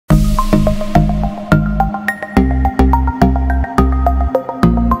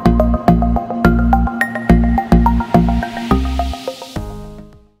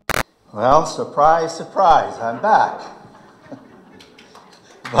Well, surprise, surprise, I'm back.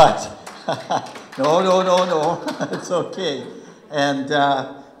 But no, it's okay. And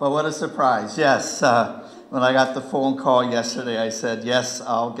but what a surprise! Yes, when I got the phone call yesterday, I said yes,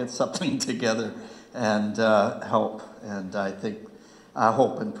 I'll get something together and help. And I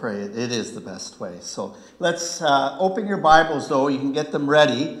hope and pray it is the best way. So let's open your Bibles, though. You can get them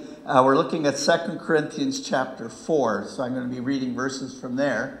ready. We're looking at 2 Corinthians chapter 4, so I'm going to be reading verses from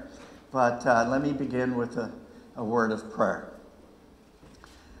there. But let me begin with a word of prayer.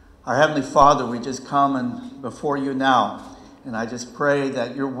 Our Heavenly Father, we just come before you now, and I just pray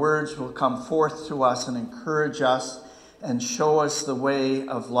that your words will come forth to us and encourage us and show us the way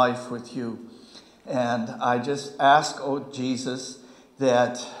of life with you. And I just ask, oh Jesus,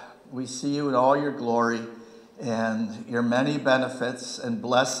 that we see you in all your glory and your many benefits and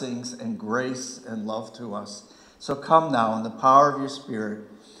blessings and grace and love to us. So come now in the power of your Spirit,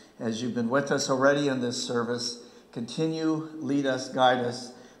 as you've been with us already in this service. Continue, lead us, guide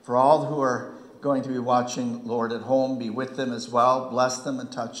us. For all who are going to be watching, Lord, at home, be with them as well. Bless them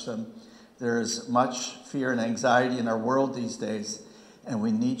and touch them. There is much fear and anxiety in our world these days, and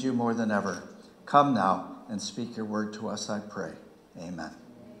we need you more than ever. Come now and speak your word to us, I pray. Amen.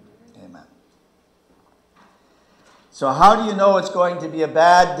 Amen. So how do you know it's going to be a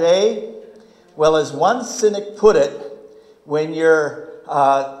bad day? Well, as one cynic put it, when you're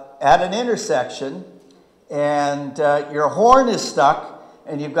at an intersection and your horn is stuck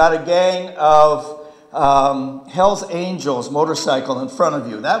and you've got a gang of Hell's Angels motorcycle in front of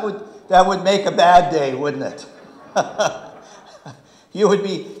you, that would make a bad day, wouldn't it?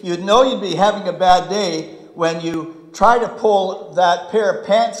 You'd know you'd be having a bad day when you try to pull that pair of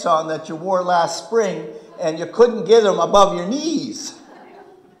pants on that you wore last spring and you couldn't get them above your knees.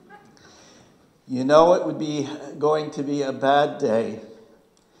 You know it would be going to be a bad day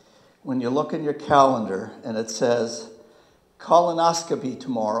when you look in your calendar and it says, colonoscopy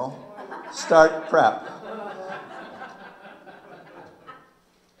tomorrow, start prep.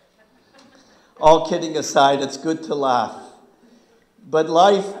 All kidding aside, it's good to laugh. But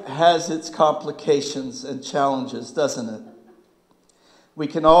life has its complications and challenges, doesn't it? We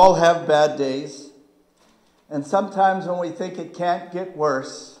can all have bad days. And sometimes when we think it can't get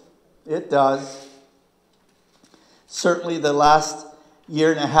worse, it does. Certainly the last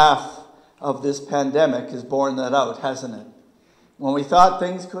year and a half of this pandemic has borne that out, hasn't it? When we thought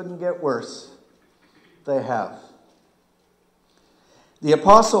things couldn't get worse, they have. The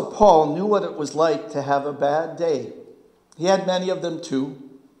Apostle Paul knew what it was like to have a bad day. He had many of them too.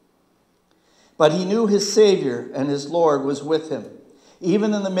 But he knew his Savior and his Lord was with him.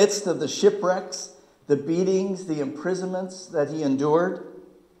 Even in the midst of the shipwrecks, the beatings, the imprisonments that he endured,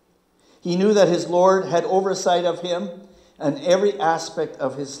 he knew that his Lord had oversight of him and every aspect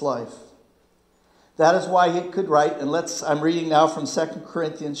of his life. That is why he could write, and I'm reading now from 2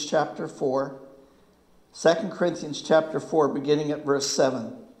 Corinthians chapter 4. 2 Corinthians chapter 4, beginning at verse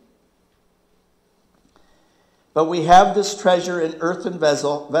 7. But we have this treasure in earthen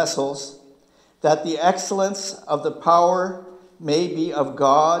vessels, that the excellence of the power may be of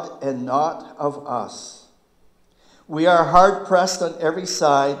God and not of us. We are hard pressed on every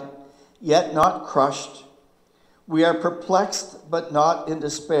side, yet not crushed. We are perplexed, but not in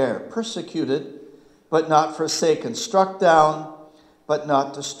despair, persecuted, but not forsaken, struck down, but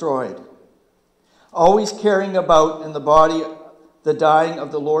not destroyed. Always carrying about in the body the dying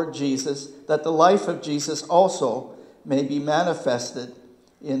of the Lord Jesus, that the life of Jesus also may be manifested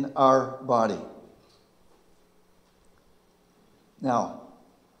in our body. Now,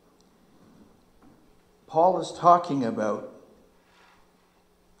 Paul is talking about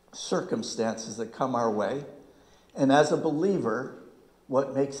circumstances that come our way, and as a believer,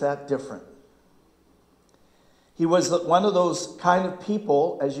 what makes that different? He was one of those kind of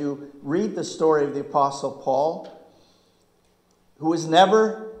people, as you read the story of the Apostle Paul, who was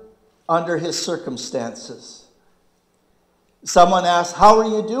never under his circumstances. Someone asks, how are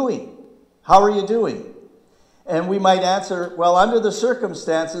you doing? How are you doing? And we might answer, well, under the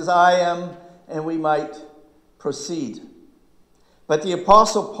circumstances, I am, and we might proceed. But the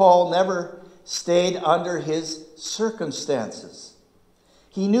Apostle Paul never stayed under his circumstances.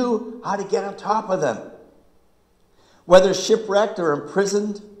 He knew how to get on top of them. Whether shipwrecked or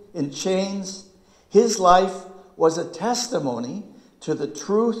imprisoned in chains, his life was a testimony to the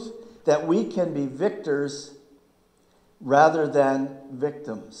truth that we can be victors rather than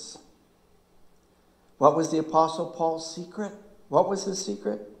victims. What was the Apostle Paul's secret? What was his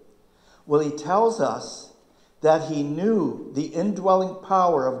secret? Well, he tells us that he knew the indwelling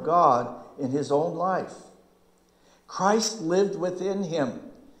power of God in his own life. Christ lived within him,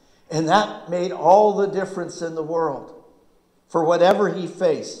 And that made all the difference in the world for whatever he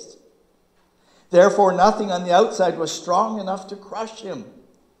faced. Therefore, nothing on the outside was strong enough to crush him.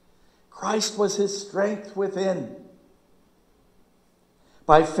 Christ was his strength within.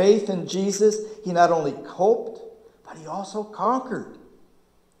 By faith in Jesus, he not only coped, but he also conquered.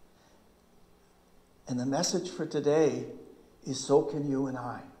 And the message for today is so can you and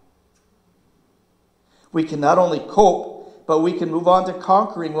I. We can not only cope, but we can move on to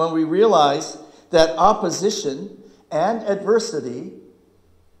conquering when we realize that opposition and adversity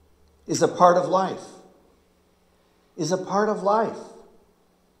is a part of life. Is a part of life.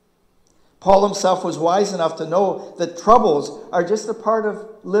 Paul himself was wise enough to know that troubles are just a part of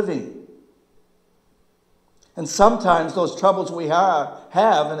living. And sometimes those troubles we have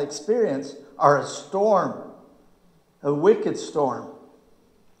and experience are a storm, a wicked storm.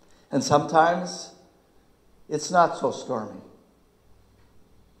 And sometimes it's not so stormy.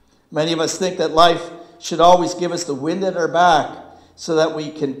 Many of us think that life should always give us the wind at our back so that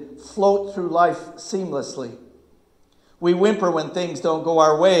we can float through life seamlessly. We whimper when things don't go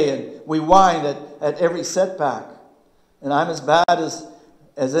our way, and we whine at every setback. And I'm as bad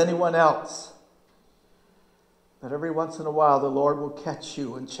as anyone else. But every once in a while, the Lord will catch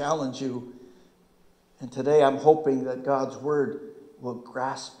you and challenge you. And today I'm hoping that God's word will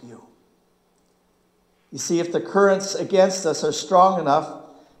grasp you. You see, if the currents against us are strong enough,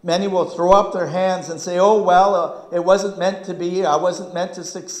 many will throw up their hands and say, oh, well, it wasn't meant to be. I wasn't meant to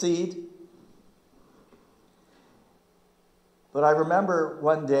succeed. But I remember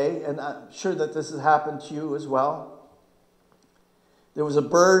one day, and I'm sure that this has happened to you as well. There was a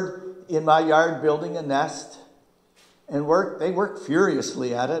bird in my yard building a nest, and they worked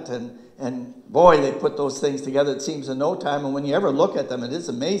furiously at it, and boy, they put those things together, it seems, in no time. And when you ever look at them, it is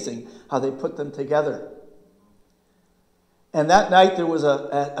amazing how they put them together. And that night there was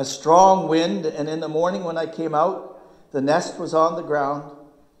a strong wind, and in the morning when I came out, the nest was on the ground,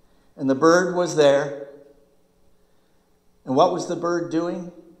 and the bird was there. And what was the bird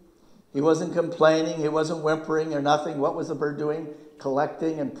doing? He wasn't complaining, he wasn't whimpering or nothing. What was the bird doing?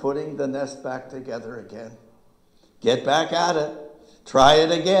 Collecting and putting the nest back together again. Get back at it. Try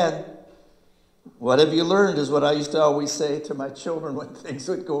it again. What have you learned is what I used to always say to my children when things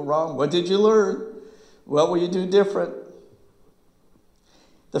would go wrong. What did you learn? What will you do different?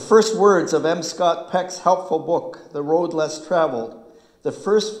 The first words of M. Scott Peck's helpful book, The Road Less Traveled, the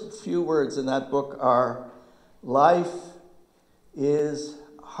first few words in that book are, life is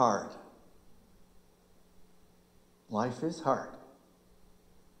hard. Life is hard.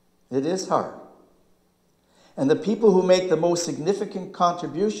 It is hard. And the people who make the most significant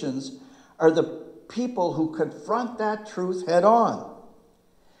contributions are the people who confront that truth head on.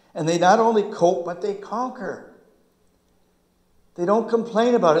 And they not only cope, but they conquer. They don't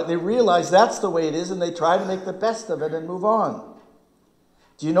complain about it. They realize that's the way it is, and they try to make the best of it and move on.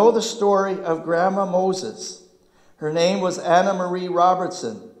 Do you know the story of Grandma Moses? Her name was Anna Marie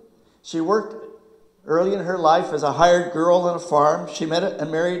Robertson. She worked early in her life as a hired girl on a farm. She met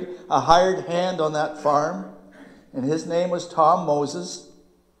and married a hired hand on that farm, and his name was Tom Moses.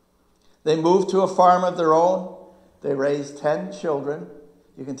 They moved to a farm of their own. They raised 10 children.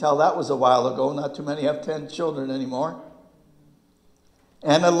 You can tell that was a while ago. Not too many have 10 children anymore.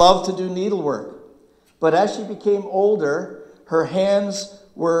 Anna loved to do needlework. But as she became older, her hands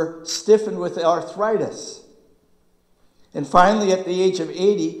were stiffened with arthritis. And finally, at the age of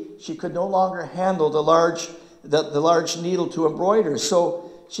 80, she could no longer handle the large needle to embroider.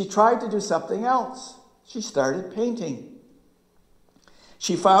 So she tried to do something else. She started painting.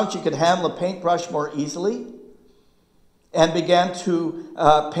 She found she could handle a paintbrush more easily and began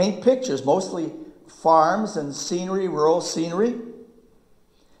to paint pictures, mostly farms and scenery, rural scenery.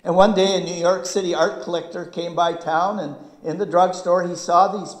 And one day a New York City art collector came by town, and in the drugstore he saw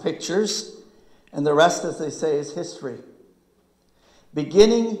these pictures, and the rest, as they say, is history.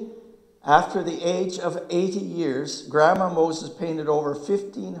 Beginning after the age of 80 years, Grandma Moses painted over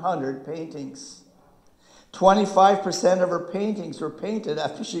 1,500 paintings. 25% of her paintings were painted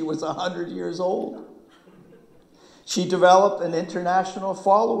after she was 100 years old. She developed an international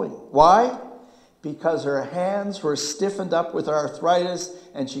following. Why? Because her hands were stiffened up with arthritis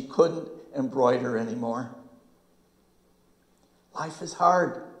and she couldn't embroider anymore. Life is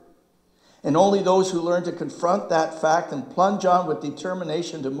hard. And only those who learn to confront that fact and plunge on with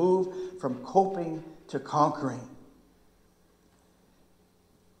determination to move from coping to conquering.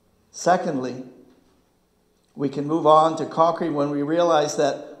 Secondly, we can move on to conquering when we realize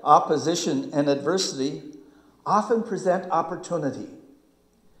that opposition and adversity often present opportunity.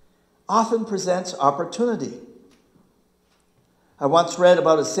 Often presents opportunity. I once read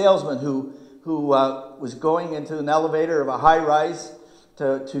about a salesman who was going into an elevator of a high-rise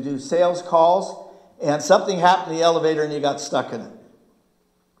to do sales calls, and something happened in the elevator and he got stuck in it.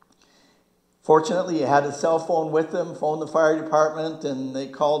 Fortunately, he had his cell phone with him, phoned the fire department, and they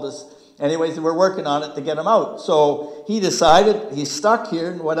called us. Anyways, they were working on it to get him out. So he decided he's stuck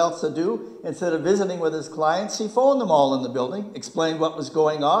here, and what else to do? Instead of visiting with his clients, he phoned them all in the building, explained what was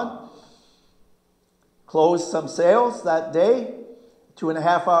going on, closed some sales that day.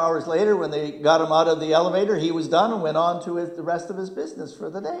 2.5 hours later, when they got him out of the elevator, he was done and went on to the rest of his business for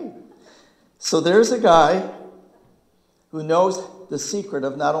the day. So there's a guy who knows the secret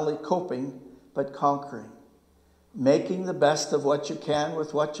of not only coping, but conquering. Making the best of what you can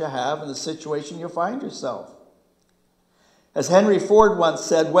with what you have in the situation you find yourself. As Henry Ford once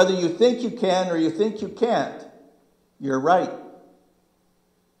said, whether you think you can or you think you can't, you're right.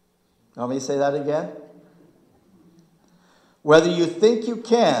 Want me to say that again? Whether you think you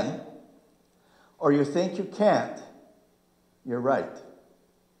can or you think you can't, you're right.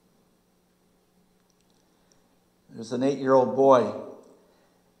 There's an 8-year-old boy,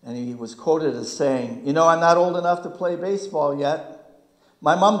 and he was quoted as saying, you know, I'm not old enough to play baseball yet.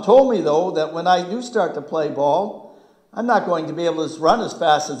 My mom told me, though, that when I do start to play ball, I'm not going to be able to run as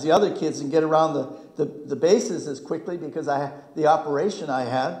fast as the other kids and get around the bases as quickly because the operation I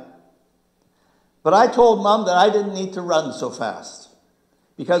had. But I told Mom that I didn't need to run so fast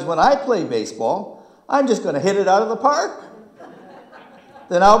because when I play baseball, I'm just going to hit it out of the park.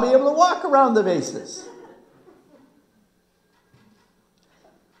 Then I'll be able to walk around the bases.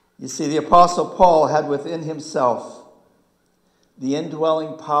 You see, the Apostle Paul had within himself the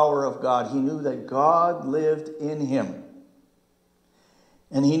indwelling power of God. He knew that God lived in him.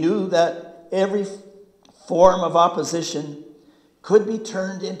 And he knew that every form of opposition could be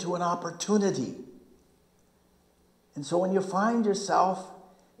turned into an opportunity. And so when you find yourself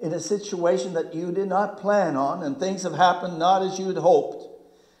in a situation that you did not plan on and things have happened not as you had hoped,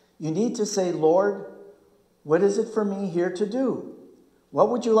 you need to say, Lord, what is it for me here to do? What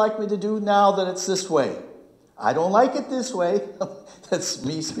would you like me to do now that it's this way? I don't like it this way. That's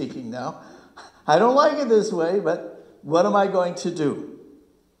me speaking now. I don't like it this way, but what am I going to do?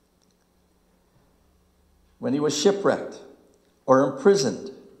 When he was shipwrecked or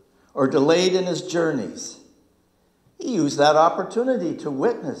imprisoned or delayed in his journeys, he used that opportunity to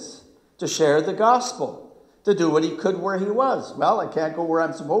witness, to share the gospel, to do what he could where he was. Well, I can't go where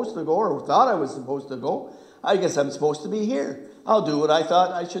I'm supposed to go or thought I was supposed to go. I guess I'm supposed to be here. I'll do what I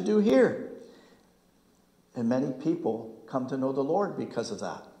thought I should do here. And many people come to know the Lord because of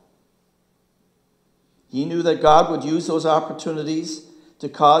that. He knew that God would use those opportunities to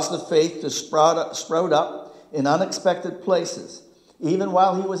cause the faith to sprout up in unexpected places. Even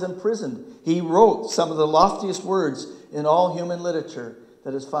while he was imprisoned, he wrote some of the loftiest words in all human literature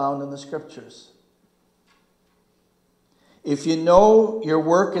that is found in the scriptures. If you know your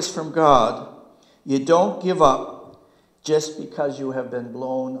work is from God, you don't give up just because you have been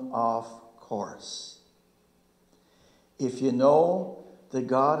blown off course. If you know that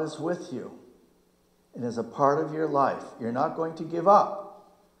God is with you and is a part of your life, you're not going to give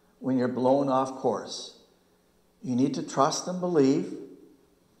up when you're blown off course. You need to trust and believe,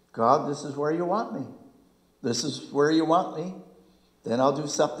 God, this is where you want me. This is where you want me. Then I'll do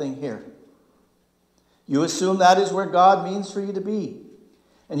something here. You assume that is where God means for you to be.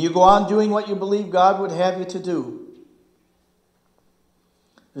 And you go on doing what you believe God would have you to do.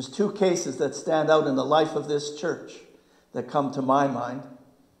 There's 2 cases that stand out in the life of this church that come to my mind.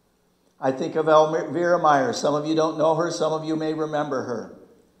 I think of Elvira Meyer. Some of you don't know her. Some of you may remember her.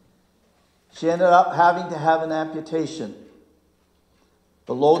 She ended up having to have an amputation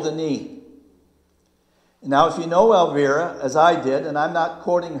below the knee. Now, if you know Elvira, as I did, and I'm not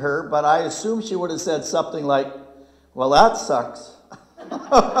quoting her, but I assume she would have said something like, well, that sucks.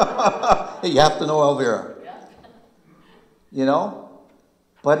 You have to know Elvira. You know?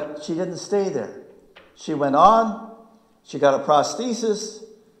 But she didn't stay there. She went on. She got a prosthesis.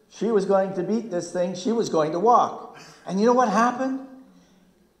 She was going to beat this thing. She was going to walk. And you know what happened?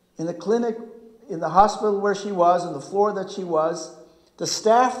 In the clinic, in the hospital where she was, on the floor that she was, the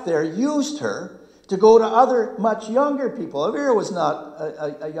staff there used her to go to other much younger people. Elvira was not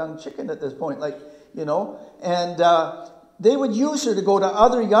a young chicken at this point, and they would use her to go to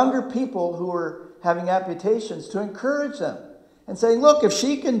other younger people who were having amputations to encourage them and saying, look, if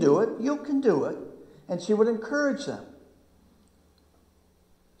she can do it, you can do it. And she would encourage them.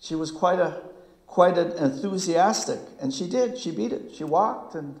 She was quite an enthusiastic, and she did. She beat it. She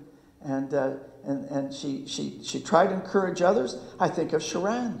walked and she tried to encourage others. I think of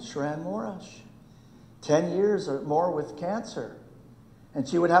Sharan Morash, 10 years or more with cancer. And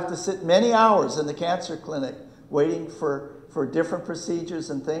she would have to sit many hours in the cancer clinic waiting for different procedures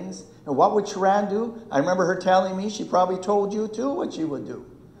and things. And what would Sharon do? I remember her telling me, she probably told you too what she would do.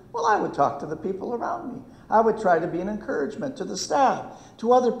 Well, I would talk to the people around me. I would try to be an encouragement to the staff,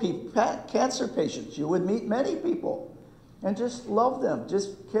 to other people, cancer patients. You would meet many people and just love them,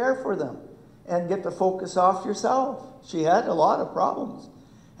 just care for them, and get the focus off yourself. She had a lot of problems.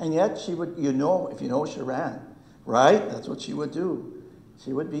 And yet she would, if you know Sharon, right? That's what she would do.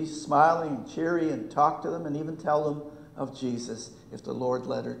 She would be smiling and cheery and talk to them and even tell them of Jesus if the Lord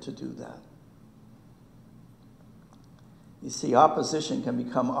led her to do that. You see, opposition can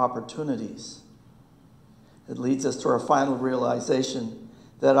become opportunities. It leads us to our final realization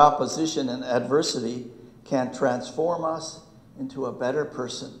that opposition and adversity can transform us into a better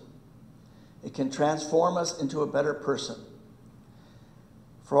person. It can transform us into a better person.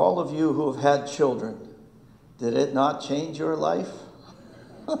 For all of you who have had children, did it not change your life?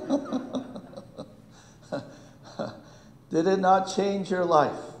 Did it not change your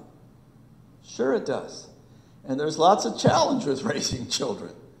life? Sure it does. And there's lots of challenge with raising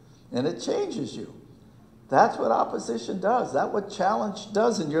children. And it changes you. That's what opposition does. That's what challenge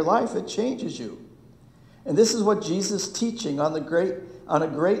does in your life. It changes you. And this is what Jesus' teaching on a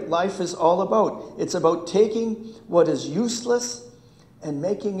great life is all about. It's about taking what is useless and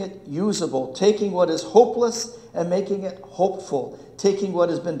making it usable. Taking what is hopeless and making it hopeful. Taking what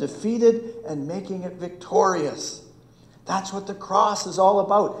has been defeated and making it victorious. That's what the cross is all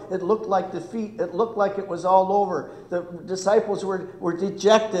about. It looked like defeat. It looked like it was all over. The disciples were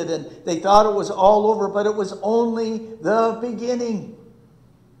dejected and they thought it was all over, but it was only the beginning.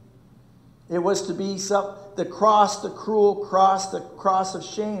 It was to be the cross, the cruel cross, the cross of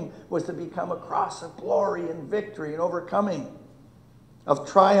shame was to become a cross of glory and victory and overcoming, of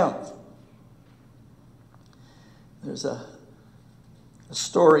triumph. There's a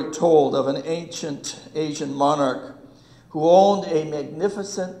story told of an ancient Asian monarch who owned a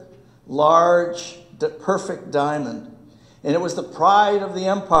magnificent, large, perfect diamond. And it was the pride of the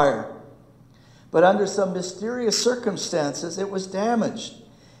empire. But under some mysterious circumstances, it was damaged.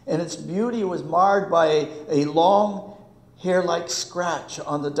 And its beauty was marred by a long, hair-like scratch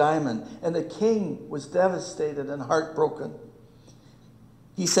on the diamond. And the king was devastated and heartbroken.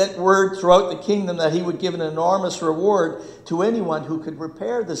 He sent word throughout the kingdom that he would give an enormous reward to anyone who could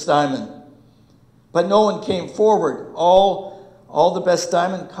repair this diamond. But no one came forward. All the best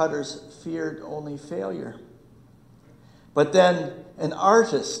diamond cutters feared only failure. But then an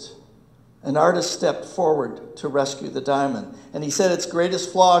artist stepped forward to rescue the diamond. And he said, its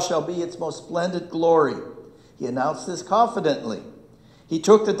greatest flaw shall be its most splendid glory. He announced this confidently. He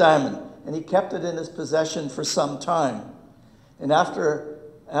took the diamond and he kept it in his possession for some time. And after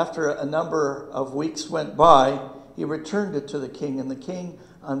a number of weeks went by, he returned it to the king, and the king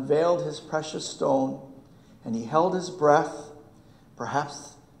unveiled his precious stone, and he held his breath.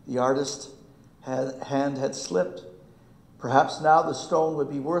 Perhaps the artist's hand had slipped. Perhaps now the stone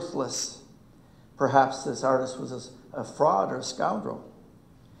would be worthless. Perhaps this artist was a fraud or a scoundrel.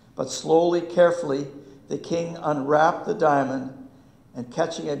 But slowly, carefully, the king unwrapped the diamond, and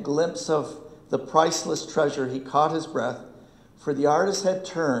catching a glimpse of the priceless treasure, he caught his breath, for the artist had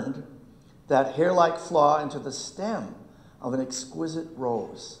turned that hair-like flaw into the stem of an exquisite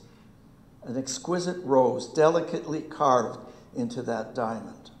rose delicately carved into that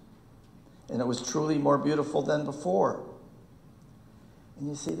diamond. And it was truly more beautiful than before. And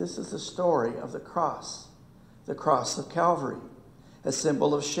you see, this is the story of the cross of Calvary, a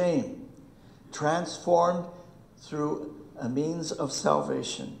symbol of shame, transformed through a means of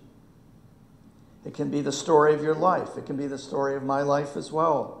salvation. It can be the story of your life. It can be the story of my life as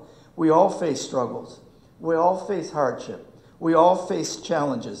well. We all face struggles. We all face hardship. We all face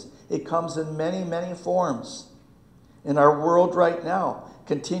challenges. It comes in many, many forms. And our world right now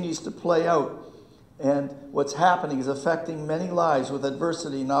continues to play out. And what's happening is affecting many lives with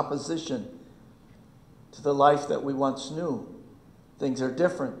adversity and opposition to the life that we once knew. Things are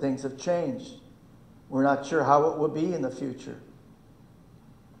different. Things have changed. We're not sure how it will be in the future.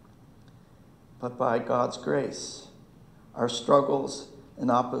 But by God's grace, our struggles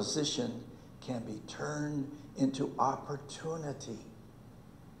and opposition can be turned into opportunity,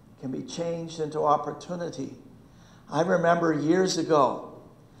 can be changed into opportunity. I remember years ago,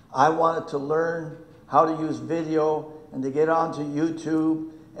 I wanted to learn how to use video and to get onto YouTube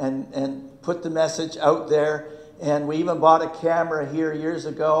and put the message out there. And we even bought a camera here years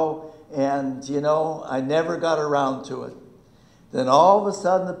ago, and I never got around to it. Then all of a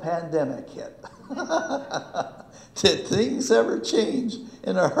sudden the pandemic hit. Did things ever change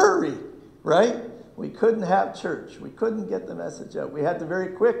in a hurry, right? We couldn't have church. We couldn't get the message out. We had to very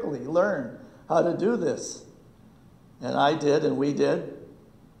quickly learn how to do this. And I did, and we did.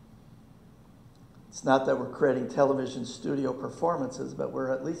 It's not that we're creating television studio performances, but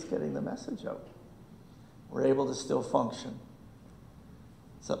we're at least getting the message out. We're able to still function.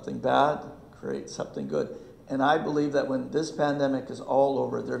 Something bad creates something good. And I believe that when this pandemic is all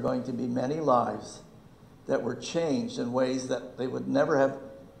over, there are going to be many lives that were changed in ways that they would never have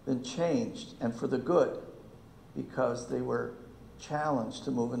been changed, and for the good, because they were challenged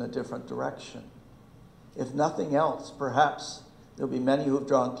to move in a different direction. If nothing else, perhaps there'll be many who have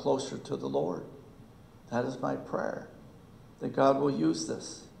drawn closer to the Lord. That is my prayer, that God will use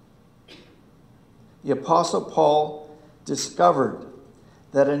this. The Apostle Paul discovered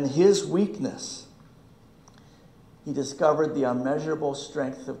that in his weakness, he discovered the unmeasurable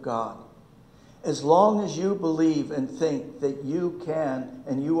strength of God. As long as you believe and think that you can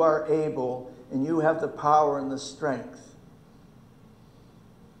and you are able and you have the power and the strength,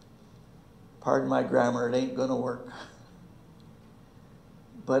 pardon my grammar, it ain't going to work.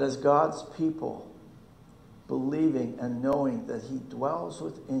 But as God's people, believing and knowing that he dwells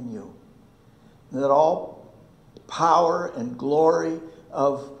within you, that all power and glory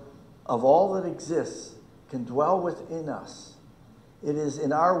of all that exists can dwell within us. It is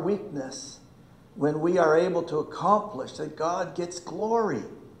in our weakness when we are able to accomplish that God gets glory.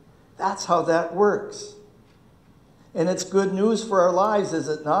 That's how that works. And it's good news for our lives, is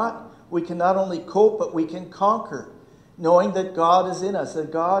it not? We can not only cope, but we can conquer, knowing that God is in us,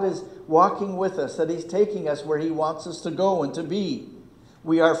 that God is walking with us, that he's taking us where he wants us to go and to be.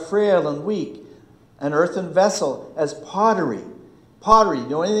 We are frail and weak, an earthen vessel as pottery. Pottery, you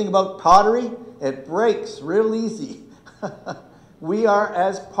know anything about pottery? It breaks real easy. We are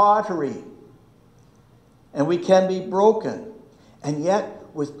as pottery. And we can be broken. And yet,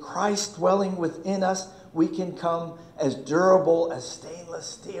 with Christ dwelling within us, we can come as durable as stainless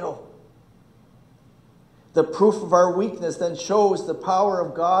steel. The proof of our weakness then shows the power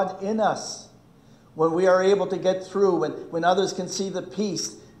of God in us. When we are able to get through, when others can see the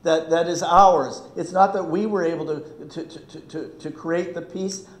peace that is ours. It's not that we were able to create the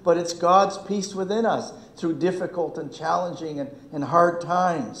peace, but it's God's peace within us through difficult and challenging and hard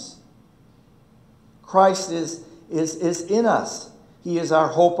times. Christ is in us. He is our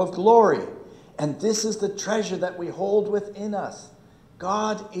hope of glory. And this is the treasure that we hold within us.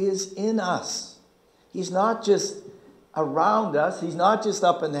 God is in us. He's not just around us. He's not just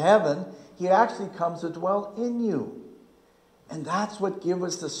up in heaven. He actually comes to dwell in you. And that's what gives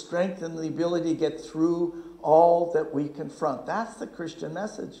us the strength and the ability to get through all that we confront. That's the Christian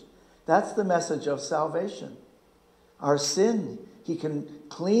message. That's the message of salvation. Our sin, he can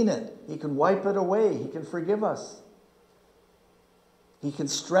clean it. He can wipe it away. He can forgive us. He can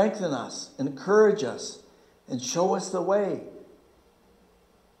strengthen us, encourage us, and show us the way.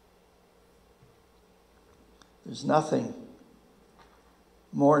 There's nothing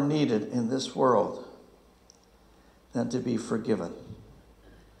more needed in this world than to be forgiven.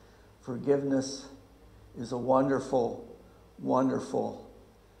 Forgiveness is a wonderful, wonderful,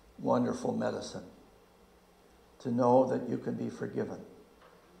 wonderful medicine. To know that you can be forgiven.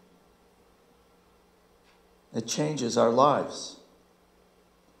 It changes our lives.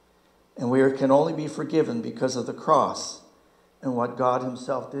 And we can only be forgiven because of the cross and what God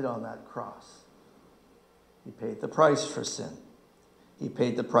himself did on that cross. He paid the price for sin. He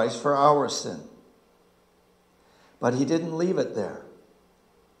paid the price for our sin. But he didn't leave it there.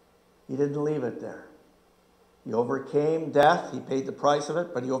 He didn't leave it there. He overcame death. He paid the price of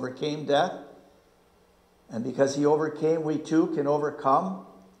it, but he overcame death. And because he overcame, we too can overcome.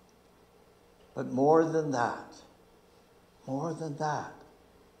 But more than that,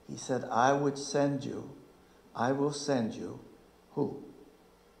 he said, I will send you who?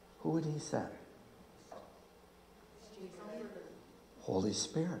 Who would he send? Holy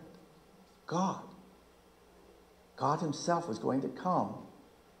Spirit. God. God himself was going to come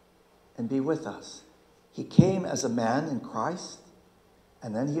and be with us. He came as a man in Christ,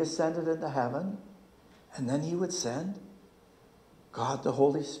 and then he ascended into heaven, and then he would send God the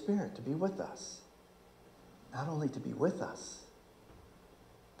Holy Spirit to be with us. Not only to be with us,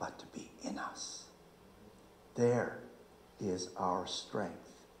 but to be in us. There is our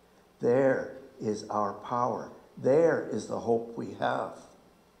strength. There is our power. There is the hope we have.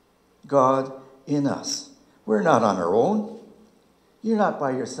 God in us. We're not on our own. You're not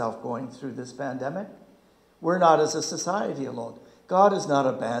by yourself going through this pandemic. We're not as a society alone. God has not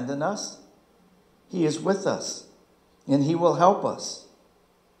abandoned us. He is with us, and he will help us.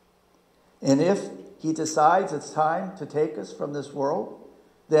 And if he decides it's time to take us from this world,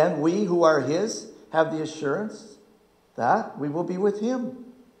 then we who are his have the assurance that we will be with him.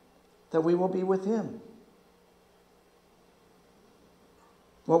 That we will be with him.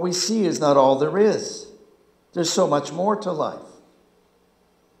 What we see is not all there is. There's so much more to life.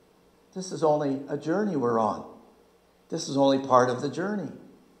 This is only a journey we're on. This is only part of the journey.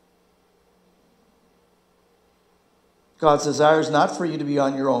 God's desire is not for you to be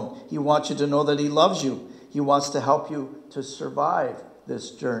on your own. He wants you to know that he loves you. He wants to help you to survive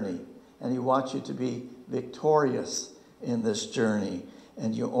this journey. And he wants you to be victorious in this journey.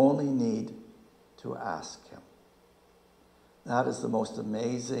 And you only need to ask him. That is the most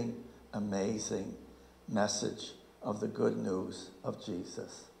amazing, amazing message of the good news of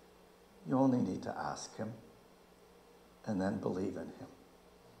Jesus. You only need to ask him and then believe in him.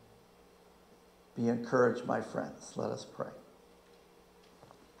 Be encouraged, my friends. Let us pray.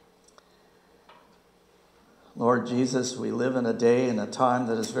 Lord Jesus, we live in a day and a time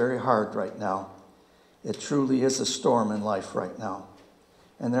that is very hard right now. It truly is a storm in life right now.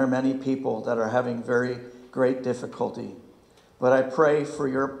 And there are many people that are having very great difficulty. But I pray for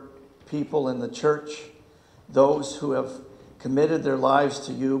your people in the church, those who have committed their lives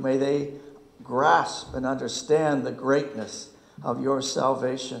to you. May they grasp and understand the greatness of your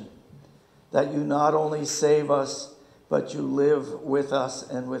salvation. That you not only save us, but you live with us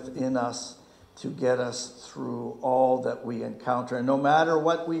and within us to get us through all that we encounter. And no matter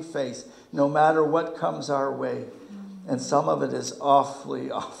what we face, no matter what comes our way, and some of it is awfully,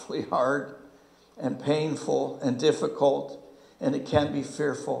 awfully hard and painful and difficult, and it can be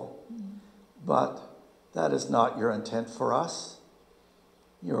fearful. But that is not your intent for us.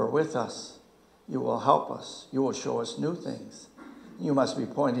 You are with us. You will help us. You will show us new things. You must be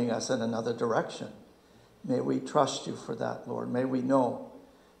pointing us in another direction. May we trust you for that, Lord. May we know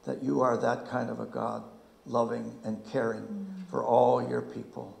that you are that kind of a God, loving and caring for all your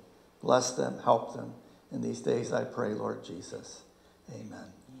people. Bless them, help them. In these days I pray, Lord Jesus.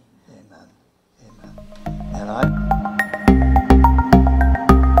 Amen.